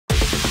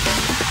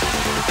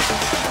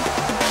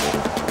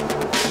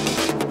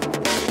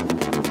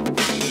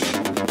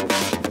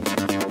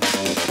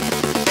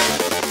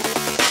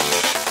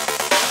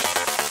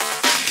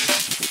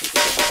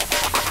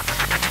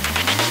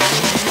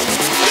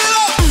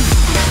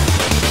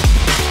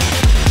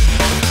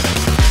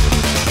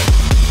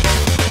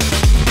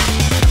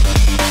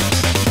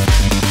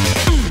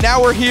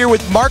now we're here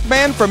with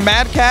Markman from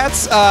Mad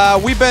Cats.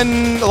 We've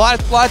been a lot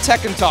of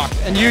Tekken Talk,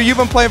 and you've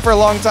been playing for a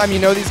long time. You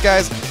know these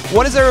guys.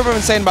 What has everyone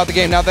been saying about the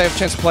game now that they have a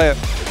chance to play it?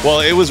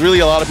 Well, it was really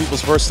a lot of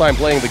people's first time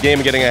playing the game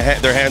and getting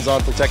their hands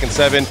on for Tekken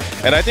 7.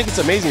 And I think it's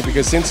amazing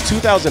because since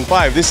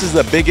 2005, this is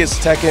the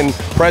biggest Tekken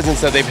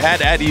presence that they've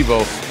had at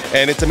EVO.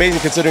 And it's amazing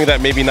considering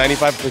that maybe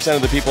 95%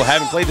 of the people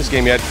haven't played this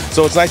game yet.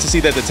 So it's nice to see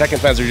that the Tekken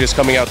fans are just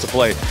coming out to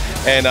play.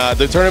 And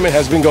the tournament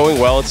has been going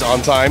well. It's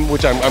on time,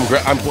 which I'm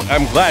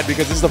glad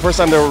because this is the first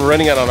time they were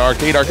running it on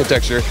arcade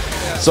architecture.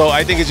 So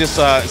I think it just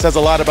says a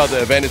lot about the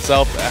event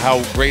itself,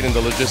 how great and the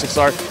logistics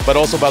are, but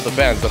also about the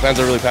fans. The fans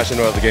are really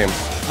passionate about the game.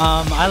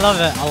 I love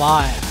it a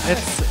lot.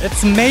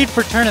 It's made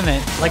for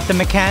tournament, like the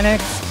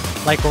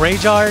mechanics, like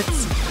rage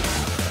arts.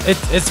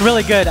 It's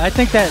really good. I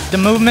think that the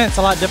movement's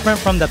a lot different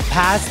from the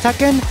past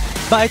Tekken,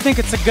 but I think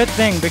it's a good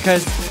thing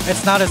because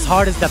it's not as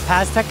hard as the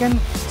past Tekken,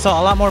 so a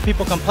lot more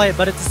people can play it.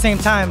 But at the same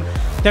time,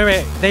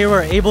 they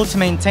were able to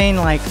maintain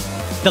like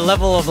the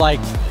level of like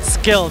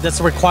skill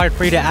that's required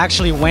for you to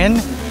actually win.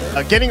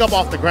 Getting up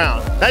off the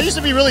ground. That used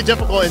to be really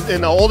difficult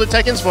in the older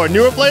Tekkens for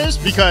newer players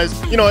because,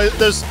 you know,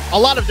 there's a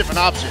lot of different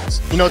options,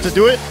 you know, to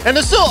do it. And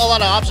there's still a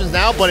lot of options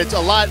now, but it's a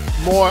lot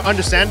more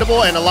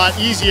understandable and a lot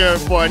easier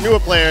for a newer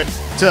player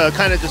to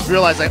kind of just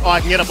realize like, oh, I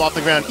can get up off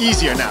the ground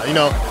easier now, you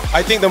know.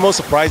 I think the most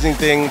surprising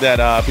thing that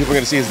people are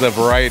going to see is the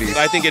variety.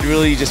 I think it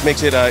really just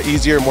makes it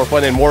easier, more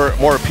fun, and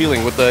more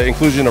appealing with the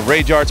inclusion of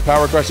rage arts,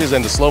 power crushes,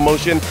 and the slow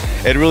motion.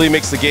 It really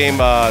makes the game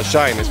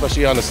shine,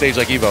 especially on a stage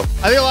like EVO.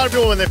 I think a lot of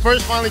people, when they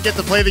first finally get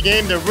to play the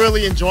game, they're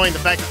really enjoying the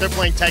fact that they're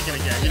playing Tekken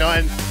again, you know,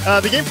 and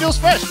the game feels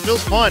fresh, it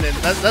feels fun, and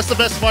that's the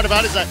best part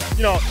about it is that,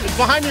 you know, it's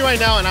behind me right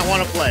now and I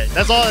want to play.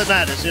 That's all that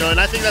matters, you know, and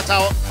I think that's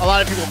how a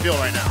lot of people feel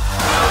right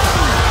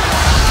now.